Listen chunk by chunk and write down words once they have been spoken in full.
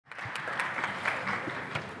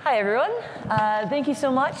Hi, everyone. Thank you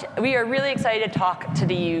so much. We are really excited to talk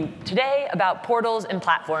to you today about portals and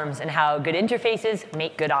platforms and how good interfaces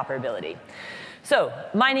make good operability. So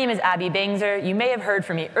my name is Abby Bangser. You may have heard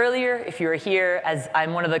from me earlier if you were here, as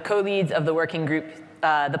I'm one of the co-leads of the working group,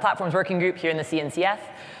 the platforms working group here in the CNCF.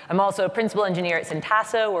 I'm also a principal engineer at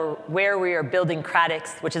Syntasso, where we are building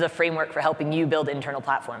Cradix, which is a framework for helping you build internal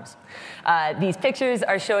platforms. These pictures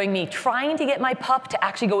are showing me trying to get my pup to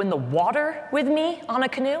actually go in the water with me on a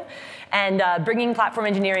canoe, and bringing platform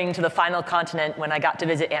engineering to the final continent when I got to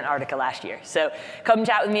visit Antarctica last year. So come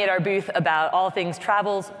chat with me at our booth about all things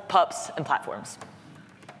travels, pups, and platforms.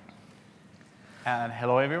 And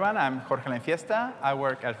hello, everyone. I'm Jorge Lainfiesta. I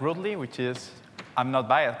work at Rootly, which is, I'm not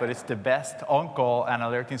biased, but it's the best on-call and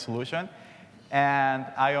alerting solution. And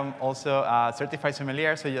I am also a certified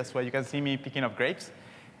sommelier, so that's why you can see me picking up grapes.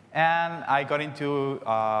 And I got into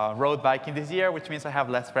road biking this year, which means I have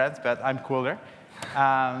less friends, but I'm cooler.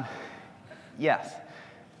 Yes.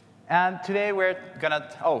 And today we're going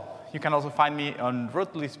to, you can also find me on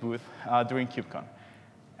Rootly's booth during KubeCon.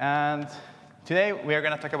 And today we're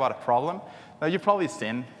going to talk about a problem that you've probably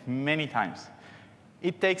seen many times.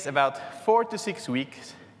 It takes about 4 to 6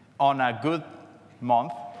 weeks on a good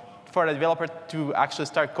month for a developer to actually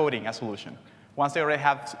start coding a solution. Once they already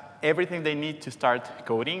have everything they need to start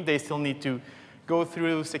coding, they still need to go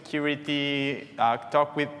through security,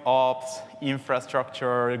 talk with ops,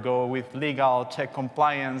 infrastructure, go with legal, check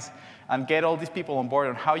compliance, and get all these people on board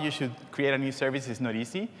on how you should create a new service is not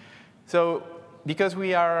easy. So because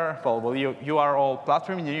we are, you are all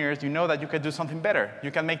platform engineers, you know that you can do something better. You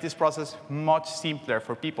can make this process much simpler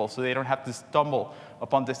for people so they don't have to stumble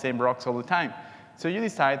upon the same rocks all the time. So you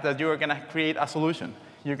decide that you are going to create a solution.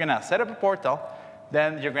 You're going to set up a portal.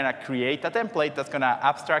 Then you're going to create a template that's going to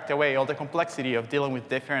abstract away all the complexity of dealing with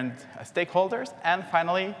different stakeholders. And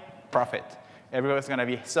finally, profit. Everybody's going to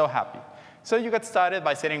be so happy. So you get started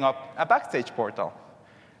by setting up a Backstage portal.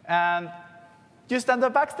 And you stand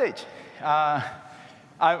up Backstage.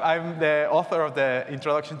 I'm the author of the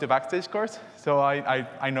Introduction to Backstage course, so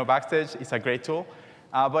I know Backstage is a great tool,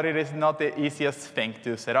 but it is not the easiest thing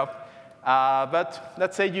to set up. But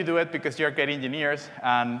let's say you do it because you're great engineers,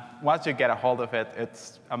 and once you get a hold of it,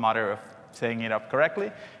 it's a matter of setting it up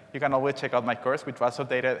correctly. You can always check out my course, which was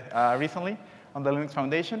updated recently on the Linux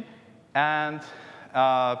Foundation. And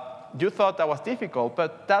you thought that was difficult,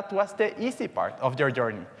 but that was the easy part of your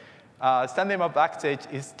journey. Standing up Backstage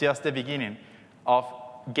is just the beginning of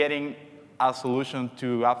getting a solution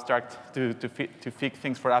to abstract, to fix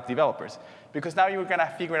things for app developers. Because now you're going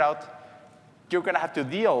to figure out, you're going to have to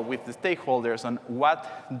deal with the stakeholders on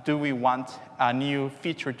what do we want a new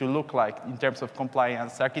feature to look like in terms of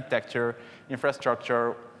compliance, architecture,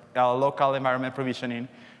 infrastructure, local environment provisioning.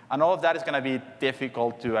 And all of that is going to be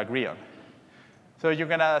difficult to agree on. So you're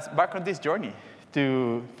going to embark on this journey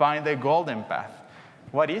to find the golden path.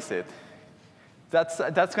 What is it? That's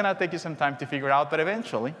going to take you some time to figure out, but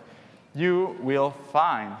eventually, you will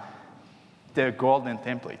find the golden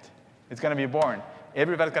template. It's going to be born.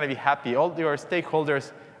 Everybody's going to be happy. All your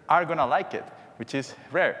stakeholders are going to like it, which is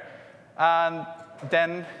rare. And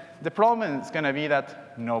then the problem is going to be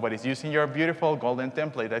that nobody's using your beautiful golden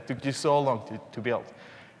template that took you so long to build.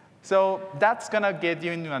 So that's going to get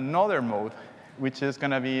you into another mode, which is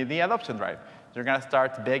going to be the adoption drive. You're going to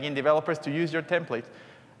start begging developers to use your template.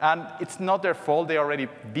 And it's not their fault. They're already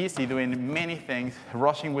busy doing many things,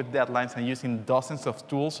 rushing with deadlines and using dozens of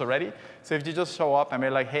tools already. So if you just show up and be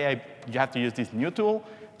like, hey, you have to use this new tool,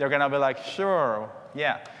 they're going to be like, sure,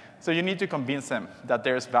 yeah. So you need to convince them that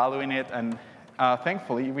there's value in it. And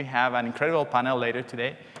thankfully, we have an incredible panel later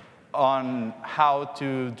today on how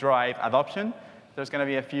to drive adoption. There's going to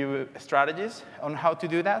be a few strategies on how to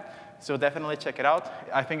do that. So definitely check it out.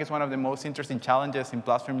 I think it's one of the most interesting challenges in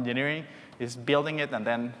platform engineering is building it and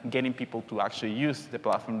then getting people to actually use the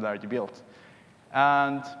platform that you built.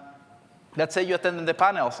 And let's say you attended the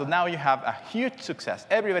panel. So now you have a huge success.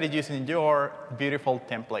 Everybody's using your beautiful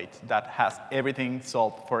template that has everything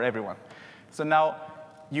solved for everyone. So now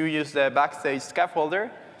you use the Backstage scaffolder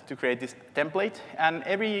to create this template. And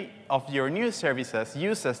every of your new services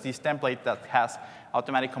uses this template that has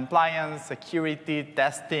automatic compliance, security,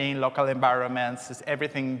 testing, local environments,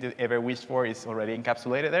 everything you ever wished for is already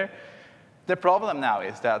encapsulated there. The problem now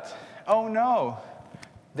is that, oh no,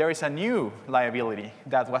 there is a new liability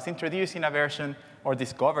that was introduced in a version or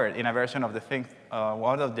discovered in a version of the thing,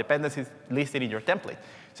 one of the dependencies listed in your template.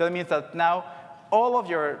 So that means that now all of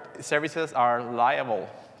your services are liable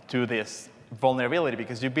to this vulnerability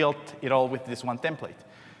because you built it all with this one template.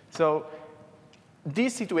 So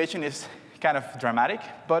this situation is kind of dramatic,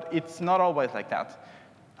 but it's not always like that.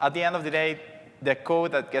 At the end of the day, the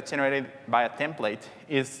code that gets generated by a template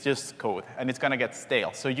is just code, and it's going to get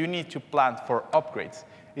stale. So you need to plan for upgrades.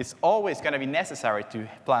 It's always going to be necessary to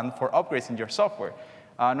plan for upgrades in your software,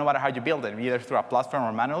 no matter how you build it, either through a platform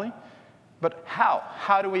or manually. But how?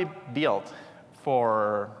 How do we build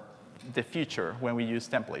for the future when we use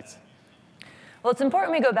templates? Well, it's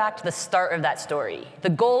important we go back to the start of that story. The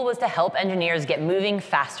goal was to help engineers get moving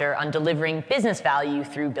faster on delivering business value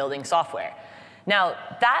through building software. Now,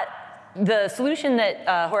 the solution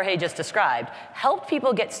that Jorge just described helped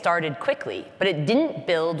people get started quickly, but it didn't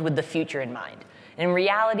build with the future in mind. In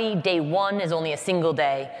reality, day 1 is only a single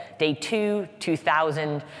day. Day 2,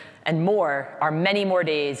 2,000, and more are many more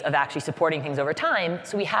days of actually supporting things over time,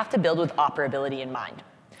 so we have to build with operability in mind.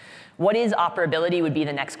 What is operability would be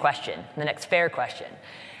the next question, the next fair question.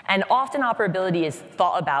 And often operability is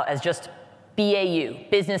thought about as just BAU,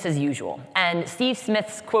 business as usual. And Steve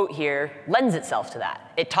Smith's quote here lends itself to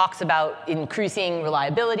that. It talks about increasing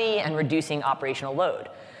reliability and reducing operational load.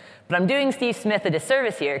 But I'm doing Steve Smith a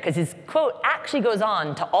disservice here because his quote actually goes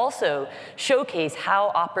on to also showcase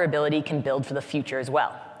how operability can build for the future as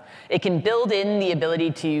well. It can build in the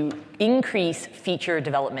ability to increase feature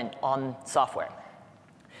development on software.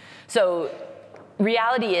 So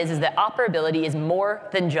reality is that operability is more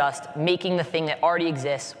than just making the thing that already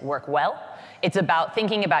exists work well. It's about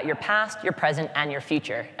thinking about your past, your present, and your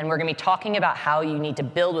future. And we're going to be talking about how you need to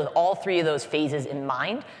build with all 3 of those phases in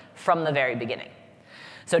mind from the very beginning.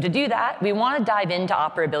 So to do that, we want to dive into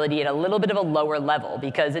operability at a little bit of a lower level,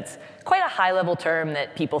 because it's quite a high-level term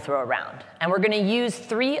that people throw around. And we're going to use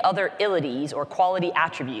 3 other ilities, or quality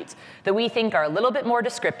attributes, that we think are a little bit more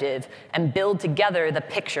descriptive and build together the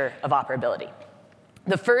picture of operability.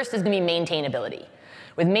 The first is going to be maintainability.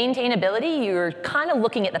 With maintainability, you're kind of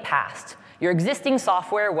looking at the past. Your existing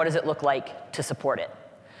software, what does it look like to support it?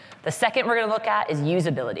 The second we're going to look at is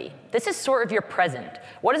usability. This is sort of your present.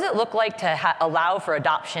 What does it look like to allow for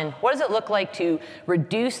adoption? What does it look like to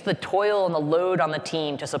reduce the toil and the load on the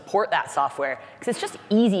team to support that software? Because it's just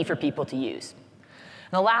easy for people to use.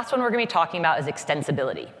 And the last one we're going to be talking about is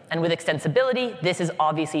extensibility. And with extensibility, this is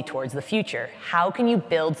obviously towards the future. How can you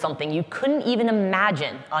build something you couldn't even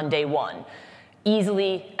imagine on day 1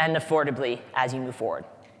 easily and affordably as you move forward?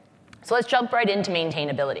 So let's jump right into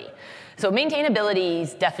maintainability. So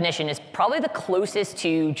maintainability's definition is probably the closest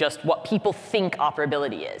to just what people think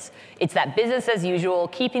operability is. It's that business as usual,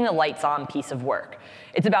 keeping the lights on piece of work.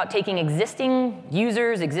 It's about taking existing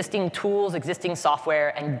users, existing tools, existing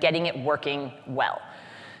software, and getting it working well.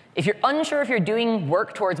 If you're unsure if you're doing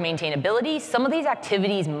work towards maintainability, some of these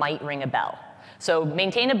activities might ring a bell. So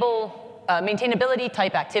maintainability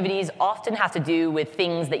type activities often have to do with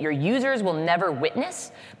things that your users will never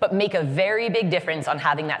witness, but make a very big difference on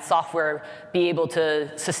having that software be able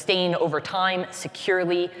to sustain over time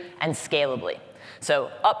securely and scalably.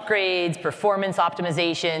 So upgrades, performance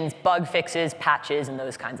optimizations, bug fixes, patches, and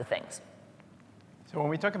those kinds of things. So when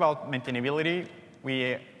we talk about maintainability,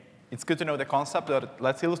 it's good to know the concept, but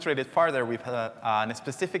let's illustrate it further with a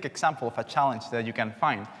specific example of a challenge that you can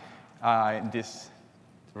find in this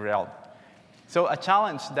realm. So a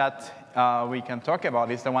challenge that we can talk about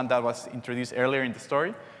is the one that was introduced earlier in the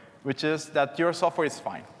story, which is that your software is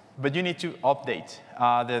fine, but you need to update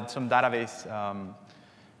some database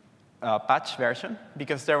patch version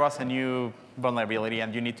because there was a new vulnerability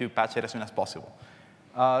and you need to patch it as soon as possible.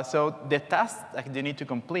 So the task that you need to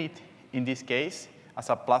complete in this case as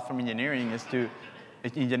a platform engineer is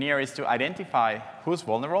to identify who's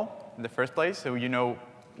vulnerable in the first place, so you know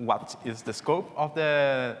what is the scope of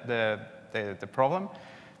the problem,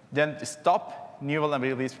 then stop new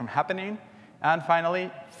vulnerabilities from happening, and finally,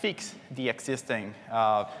 fix the existing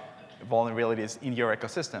vulnerabilities in your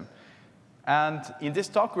ecosystem. And in this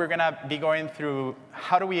talk, we're going to be going through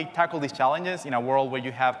how do we tackle these challenges in a world where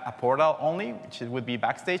you have a portal only, which would be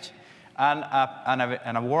Backstage, and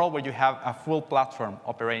a world where you have a full platform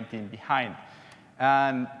operating behind.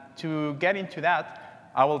 And to get into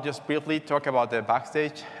that, I will just briefly talk about the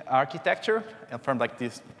Backstage architecture from like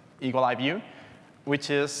this eagle-eye view, which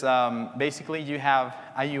is basically you have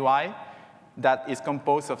a UI that is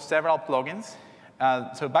composed of several plugins.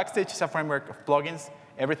 So Backstage is a framework of plugins.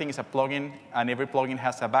 Everything is a plugin, and every plugin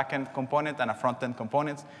has a backend component and a frontend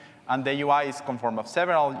component. And the UI is conformed of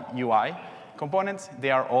several UI components.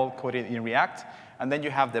 They are all coded in React. And then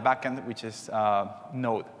you have the backend, which is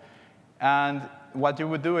Node. And what you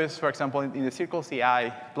would do is, for example, in the Circle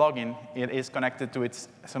CI plugin, it is connected to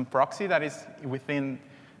some proxy that is within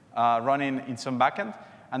running in some backend,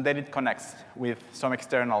 and then it connects with some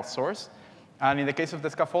external source. And in the case of the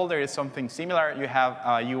scaffolder, it's something similar. You have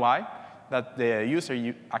a UI that the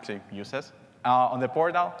user actually uses on the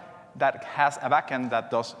portal, that has a backend that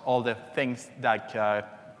does all the things like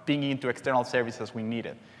pinging into external services we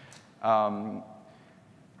needed.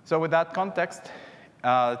 So with that context,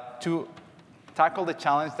 to tackle the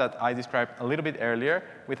challenge that I described a little bit earlier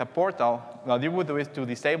with a portal, what you would do is to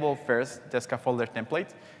disable first the scaffolder template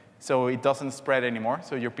so it doesn't spread anymore,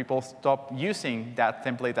 so your people stop using that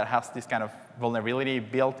template that has this kind of vulnerability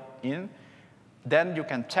built in. Then you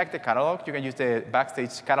can check the catalog. You can use the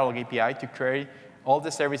Backstage catalog API to query all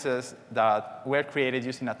the services that were created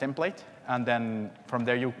using a template. And then from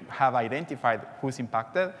there, you have identified who's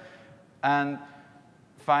impacted. And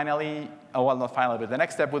finally, well, not finally, but the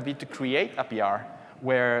next step would be to create a PR,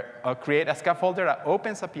 where create a scaffolder that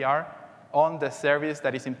opens a PR on the service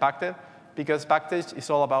that is impacted, because Backstage is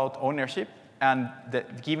all about ownership and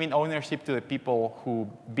giving ownership to the people who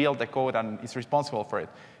build the code and is responsible for it.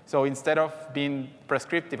 So instead of being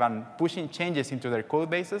prescriptive and pushing changes into their code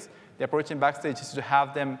bases, the approach in Backstage is to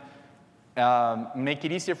have them make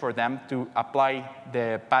it easier for them to apply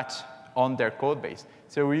the patch on their code base.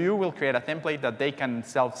 So you will create a template that they can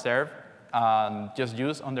self-serve and just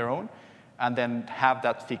use on their own, and then have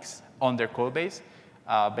that fix on their code base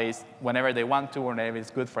based whenever they want to or whenever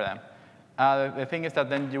it's good for them. The thing is that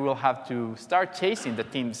then you will have to start chasing the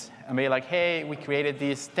teams and be like, hey, we created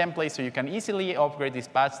this template so you can easily upgrade this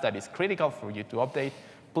patch that is critical for you to update.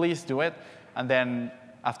 Please do it. And then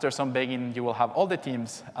after some begging, you will have all the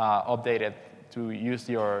teams updated to use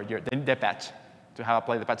the patch, to have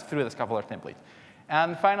applied the patch through the scaffolder template.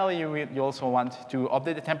 And finally, you also want to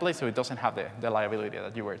update the template so it doesn't have the liability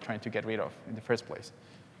that you were trying to get rid of in the first place.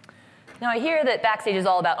 Now, I hear that Backstage is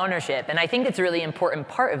all about ownership, and I think it's a really important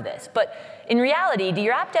part of this. But in reality, do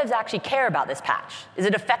your app devs actually care about this patch? Is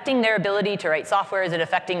it affecting their ability to write software? Is it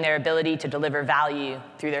affecting their ability to deliver value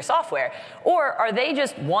through their software? Or are they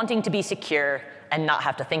just wanting to be secure and not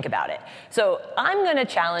have to think about it? So I'm going to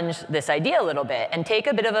challenge this idea a little bit and take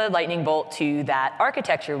a bit of a lightning bolt to that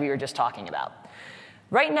architecture we were just talking about.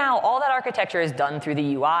 Right now, all that architecture is done through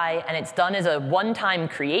the UI, and it's done as a one-time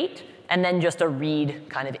create and then just a read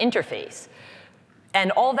kind of interface.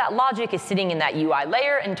 And all that logic is sitting in that UI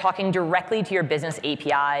layer and talking directly to your business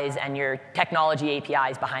APIs and your technology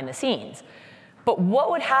APIs behind the scenes. But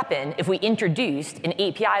what would happen if we introduced an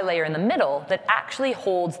API layer in the middle that actually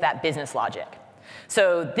holds that business logic?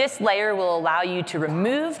 So this layer will allow you to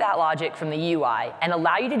remove that logic from the UI and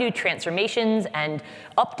allow you to do transformations and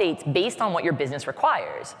updates based on what your business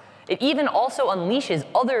requires. It even also unleashes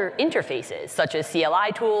other interfaces, such as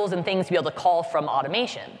CLI tools and things to be able to call from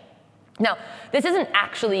automation. Now, this isn't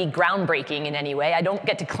actually groundbreaking in any way. I don't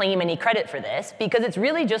get to claim any credit for this, because it's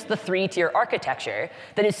really just the three-tier architecture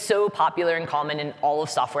that is so popular and common in all of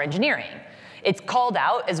software engineering. It's called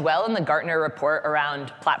out as well in the Gartner report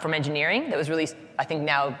around platform engineering that was released, I think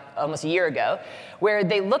now almost a year ago, where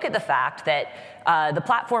they look at the fact that the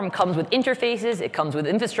platform comes with interfaces, it comes with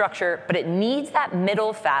infrastructure, but it needs that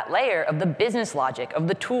middle fat layer of the business logic, of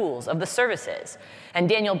the tools, of the services. And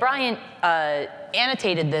Daniel Bryant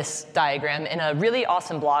annotated this diagram in a really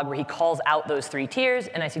awesome blog where he calls out those three tiers,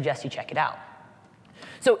 and I suggest you check it out.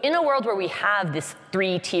 So in a world where we have this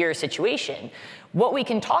three-tier situation, what we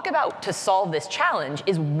can talk about to solve this challenge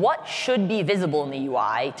is what should be visible in the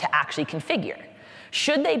UI to actually configure.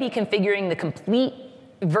 Should they be configuring the complete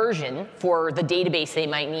version for the database they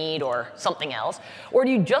might need or something else? Or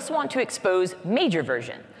do you just want to expose major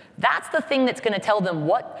version? That's the thing that's going to tell them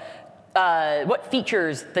what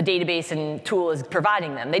features the database and tool is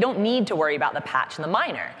providing them. They don't need to worry about the patch and the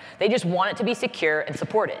minor. They just want it to be secure and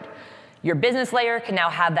supported. Your business layer can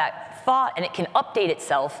now have that thought, and it can update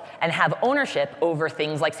itself and have ownership over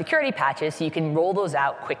things like security patches, so you can roll those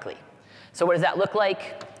out quickly. So what does that look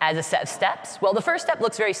like as a set of steps? Well, the first step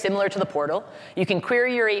looks very similar to the portal. You can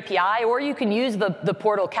query your API, or you can use the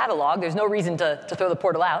portal catalog. There's no reason to throw the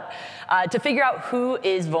portal out, to figure out who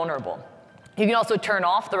is vulnerable. You can also turn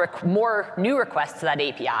off the more new requests to that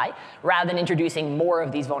API, rather than introducing more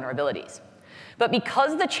of these vulnerabilities. But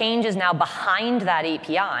because the change is now behind that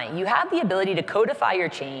API, you have the ability to codify your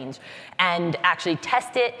change and actually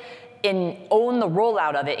test it and own the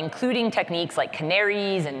rollout of it, including techniques like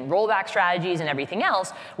canaries and rollback strategies and everything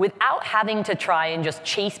else, without having to try and just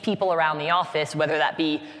chase people around the office, whether that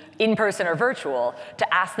be in person or virtual,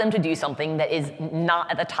 to ask them to do something that is not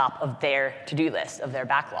at the top of their to-do list, of their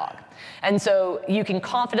backlog. And so you can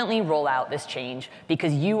confidently roll out this change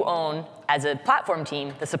because you own, as a platform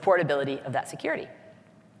team, the supportability of that security.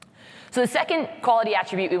 So the second quality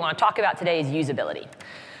attribute we want to talk about today is usability.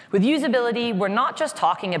 With usability, we're not just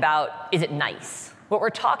talking about, is it nice? What we're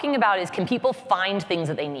talking about is, can people find things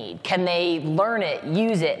that they need? Can they learn it,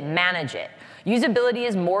 use it, manage it? Usability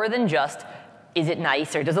is more than just is it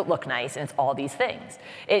nice or does it look nice? And it's all these things.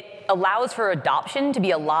 It allows for adoption to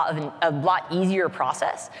be a lot easier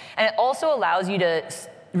process. And it also allows you to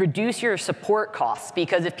reduce your support costs,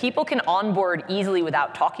 because if people can onboard easily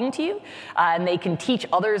without talking to you, and they can teach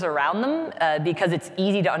others around them because it's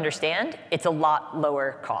easy to understand, it's a lot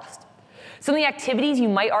lower cost. Some of the activities you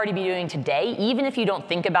might already be doing today, even if you don't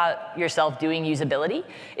think about yourself doing usability,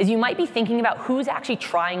 is you might be thinking about who's actually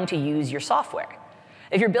trying to use your software.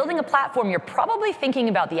 If you're building a platform, you're probably thinking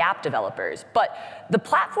about the app developers. But the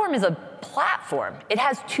platform is a platform. It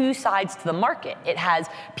has two sides to the market. It has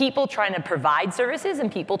people trying to provide services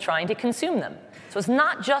and people trying to consume them. So it's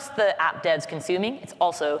not just the app devs consuming, it's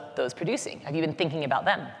also those producing. Have you been thinking about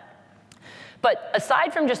them? But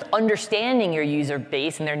aside from just understanding your user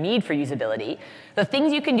base and their need for usability, the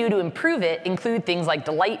things you can do to improve it include things like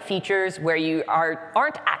delight features, where you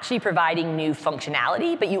aren't actually providing new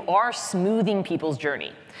functionality, but you are smoothing people's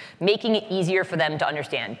journey, making it easier for them to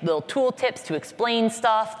understand. Little tool tips to explain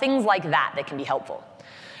stuff, things like that can be helpful.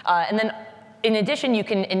 And then in addition, you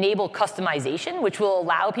can enable customization, which will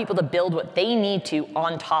allow people to build what they need to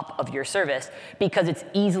on top of your service, because it's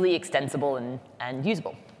easily extensible and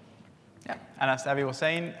usable. Yeah, and as Abby was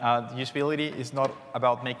saying, usability is not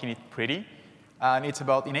about making it pretty, and it's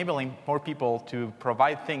about enabling more people to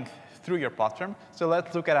provide things through your platform. So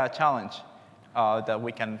let's look at a challenge that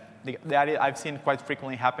we can, that I've seen quite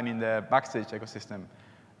frequently happen in the Backstage ecosystem.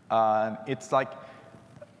 It's like,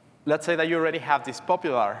 let's say that you already have this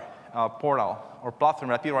popular portal or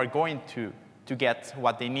platform that people are going to get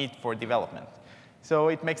what they need for development. So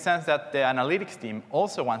it makes sense that the analytics team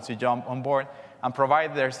also wants to jump on board and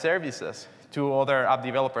provide their services to other app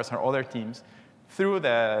developers or other teams through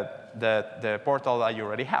the portal that you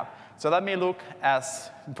already have. So that may look as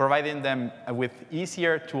providing them with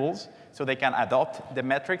easier tools so they can adopt the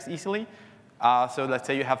metrics easily. So let's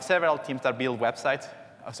say you have several teams that build websites.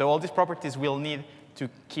 So all these properties will need to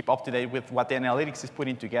keep up to date with what the analytics is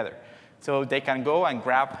putting together. So they can go and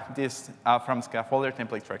grab this from scaffolder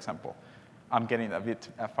template, for example. I'm getting a bit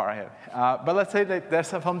far ahead. But let's say that there's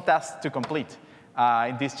some tasks to complete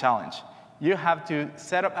in this challenge. You have to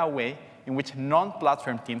set up a way in which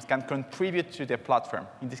non-platform teams can contribute to the platform.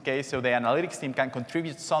 In this case, so the analytics team can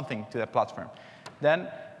contribute something to the platform. Then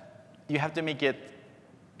you have to make it,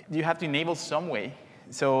 you have to enable some way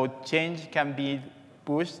so change can be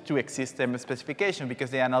pushed to existing specification,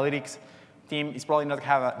 because the analytics team is probably not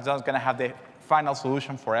going to have the final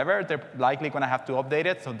solution forever. They're likely going to have to update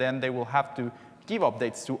it, so then they will have to give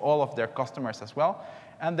updates to all of their customers as well.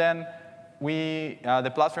 And then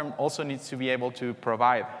the platform also needs to be able to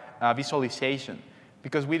provide visualization,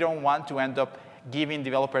 because we don't want to end up giving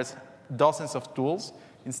developers dozens of tools.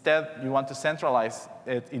 Instead, you want to centralize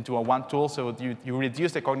it into a one tool, so you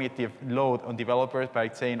reduce the cognitive load on developers by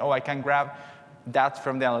saying, oh, I can grab that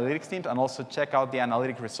from the analytics teams and also check out the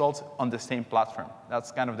analytic results on the same platform.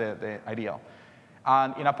 That's kind of the ideal.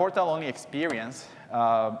 And in a portal-only experience,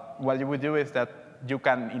 what you would do is that you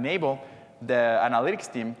can enable the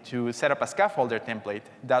analytics team to set up a scaffolder template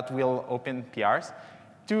that will open PRs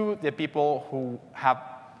to the people who have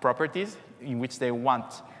properties in which they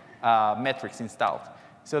want metrics installed.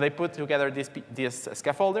 So they put together this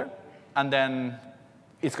scaffolder, and then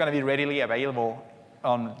it's going to be readily available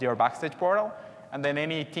on your Backstage portal. And then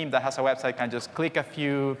any team that has a website can just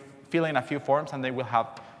fill in a few forms, and they will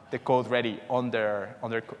have the code ready on their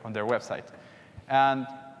website. And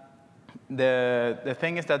the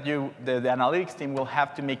thing is that the analytics team will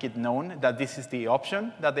have to make it known that this is the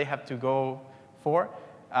option that they have to go for.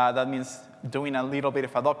 That means doing a little bit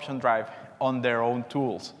of adoption drive on their own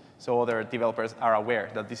tools, so other developers are aware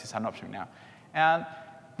that this is an option now. And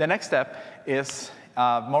the next step is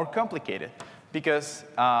more complicated, because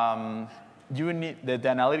the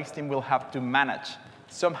analytics team will have to manage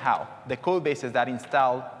somehow the code bases that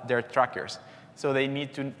install their trackers. So they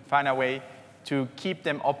need to find a way to keep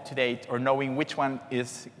them up to date, or knowing which one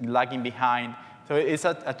is lagging behind. So it's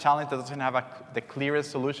a challenge that doesn't have the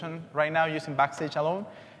clearest solution right now using Backstage alone.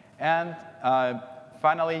 And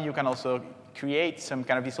finally, you can also create some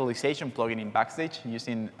kind of visualization plugin in Backstage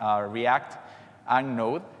using React and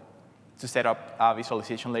Node to set up a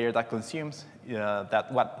visualization layer that consumes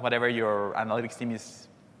whatever your analytics team is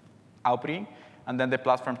outputting. And then the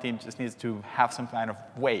platform team just needs to have some kind of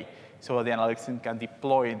way so the analytics team can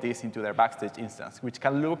deploy this into their Backstage instance, which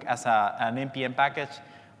can look as an NPM package,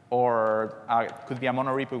 or could be a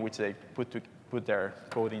monorepo which they put their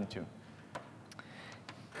code into.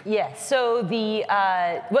 Yeah, so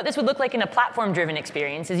what this would look like in a platform-driven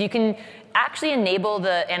experience is you can actually enable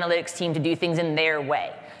the analytics team to do things in their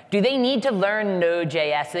way. Do they need to learn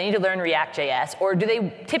Node.js? Do they need to learn React.js? Or do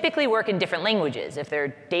they typically work in different languages? If they're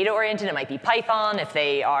data-oriented, it might be Python. If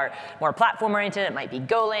they are more platform-oriented, it might be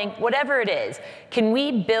Golang. Whatever it is, can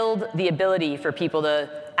we build the ability for people to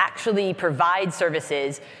actually provide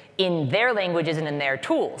services in their languages and in their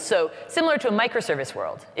tools? So similar to a microservice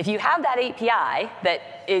world, if you have that API that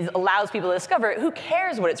allows people to discover it, who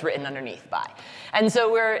cares what it's written underneath by? And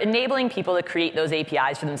so we're enabling people to create those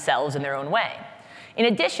APIs for themselves in their own way. In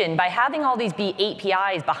addition, by having all these be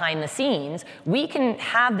APIs behind the scenes, we can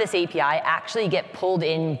have this API actually get pulled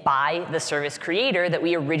in by the service creator that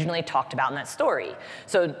we originally talked about in that story.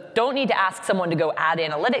 So don't need to ask someone to go add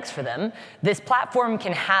analytics for them. This platform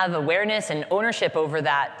can have awareness and ownership over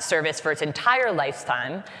that service for its entire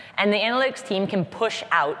lifetime, and the analytics team can push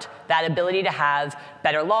out that ability to have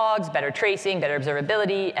better logs, better tracing, better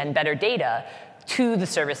observability, and better data to the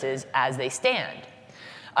services as they stand.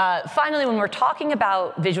 Finally, when we're talking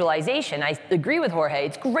about visualization, I agree with Jorge.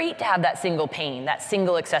 It's great to have that single pane, that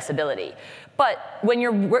single accessibility. But when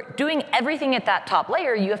you're doing everything at that top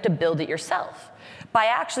layer, you have to build it yourself. By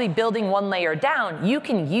actually building one layer down, you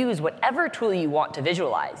can use whatever tool you want to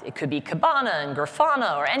visualize. It could be Kibana and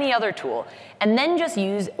Grafana or any other tool, and then just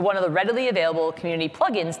use one of the readily available community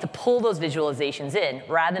plugins to pull those visualizations in,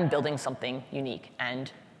 rather than building something unique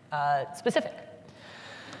and specific.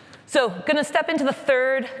 So going to step into the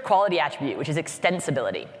third quality attribute, which is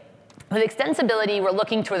extensibility. With extensibility, we're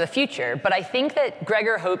looking toward the future, but I think that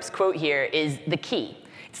Gregor Hope's quote here is the key.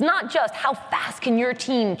 It's not just how fast can your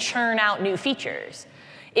team churn out new features.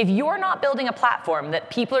 If you're not building a platform that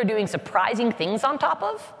people are doing surprising things on top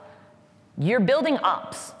of, you're building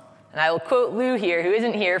ops. And I will quote Lou here, who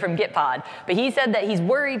isn't here from Gitpod, but he said that he's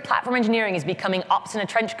worried platform engineering is becoming ops in a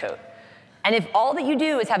trench coat. And if all that you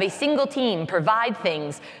do is have a single team provide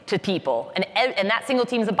things to people, and that single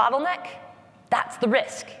team is a bottleneck, that's the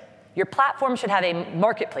risk. Your platform should have a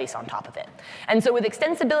marketplace on top of it. And so with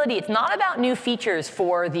extensibility, it's not about new features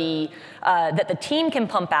for that the team can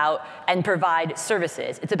pump out and provide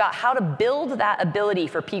services. It's about how to build that ability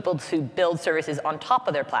for people to build services on top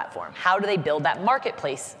of their platform. How do they build that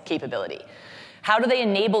marketplace capability? How do they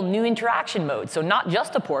enable new interaction modes? So not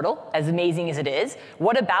just a portal, as amazing as it is.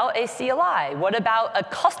 What about a CLI? What about a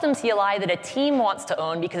custom CLI that a team wants to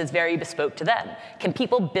own because it's very bespoke to them? Can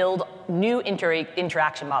people build new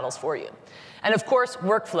interaction models for you? And of course,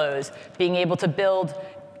 workflows, being able to build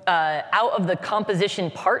out of the composition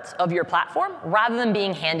parts of your platform rather than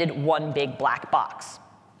being handed one big black box.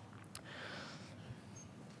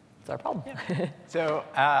 That's our problem. Yeah. So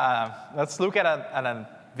let's look at a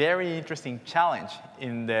very interesting challenge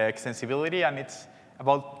in the extensibility, and it's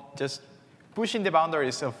about just pushing the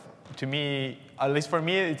boundaries of, to me, at least for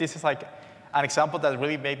me, this is like an example that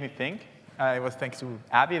really made me think. It was thanks to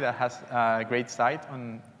Abby that has a great sight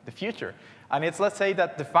on the future. And it's, let's say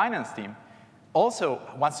that the finance team also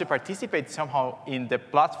wants to participate somehow in the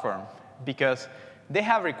platform because they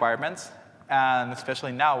have requirements, and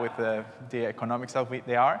especially now with the economics of it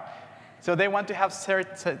they are. So they want to have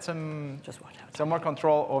some more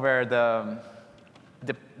control over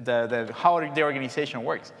how the organization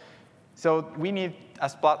works. So we need,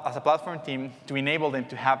 as a platform team, to enable them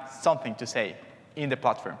to have something to say in the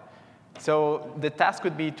platform. So the task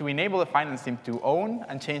would be to enable the finance team to own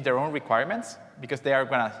and change their own requirements, because they are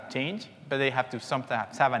going to change, but they have to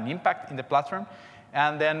sometimes have an impact in the platform,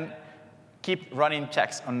 and then keep running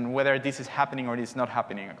checks on whether this is happening or it's not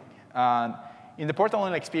happening. In the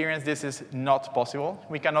portal-only experience, this is not possible.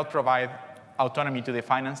 We cannot provide autonomy to the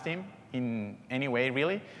finance team in any way,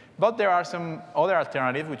 really. But there are some other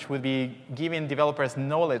alternatives, which would be giving developers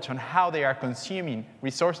knowledge on how they are consuming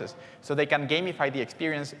resources, so they can gamify the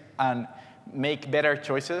experience and make better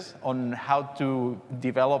choices on how to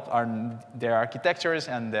develop their architectures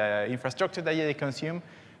and the infrastructure that they consume.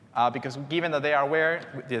 Because given that they are aware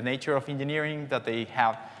of the nature of engineering that they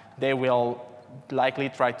have, they will likely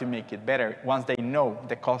try to make it better once they know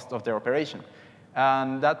the cost of their operation.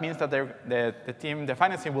 And that means that the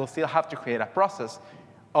finance team will still have to create a process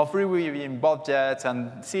of reviewing budgets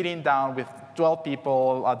and sitting down with 12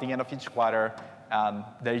 people at the end of each quarter and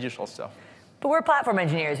the usual stuff. But we're platform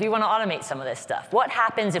engineers. We want to automate some of this stuff. What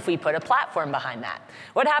happens if we put a platform behind that?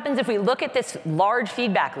 What happens if we look at this large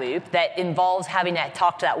feedback loop that involves having to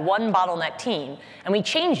talk to that one bottleneck team, and we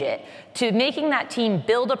change it to making that team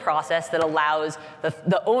build a process that allows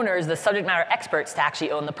the owners, the subject matter experts, to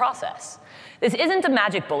actually own the process? This isn't a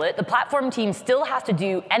magic bullet. The platform team still has to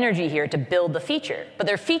do energy here to build the feature. But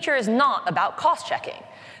their feature is not about cost checking.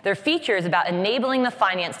 Their feature is about enabling the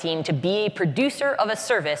finance team to be a producer of a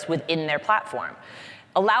service within their platform.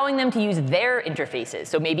 allowing them to use their interfaces,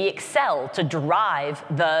 so maybe Excel, to drive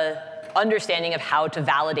the understanding of how to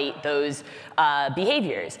validate those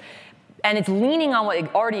behaviors. And it's leaning on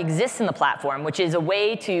what already exists in the platform, which is a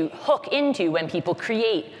way to hook into when people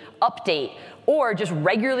create, update, or just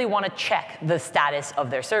regularly want to check the status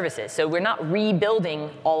of their services. So we're not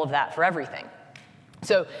rebuilding all of that for everything.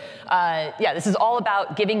 So yeah, this is all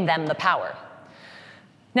about giving them the power.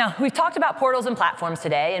 Now, we've talked about portals and platforms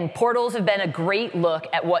today, and portals have been a great look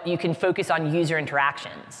at what you can focus on user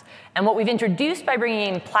interactions. And what we've introduced by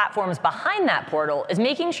bringing in platforms behind that portal is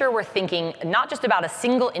making sure we're thinking not just about a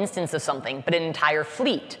single instance of something, but an entire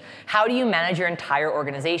fleet. How do you manage your entire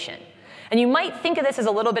organization? And you might think of this as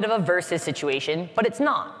a little bit of a versus situation, but it's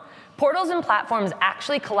not. Portals and platforms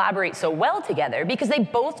actually collaborate so well together because they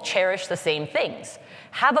both cherish the same things.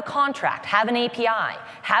 Have a contract, have an API,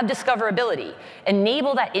 have discoverability,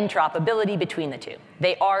 enable that interoperability between the two.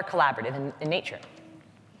 They are collaborative in nature.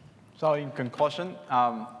 So in conclusion,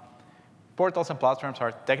 portals and platforms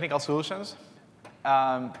are technical solutions,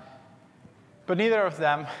 but neither of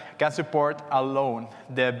them can support alone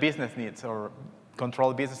the business needs or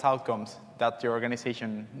control business outcomes that your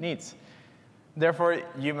organization needs. Therefore,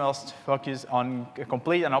 you must focus on a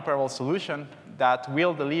complete and operable solution that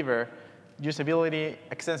will deliver usability,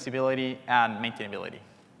 extensibility, and maintainability.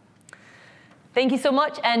 Thank you so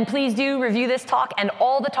much, and please do review this talk and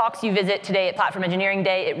all the talks you visit today at Platform Engineering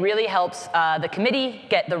Day. It really helps the committee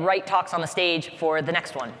get the right talks on the stage for the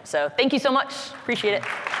next one. So thank you so much. Appreciate it.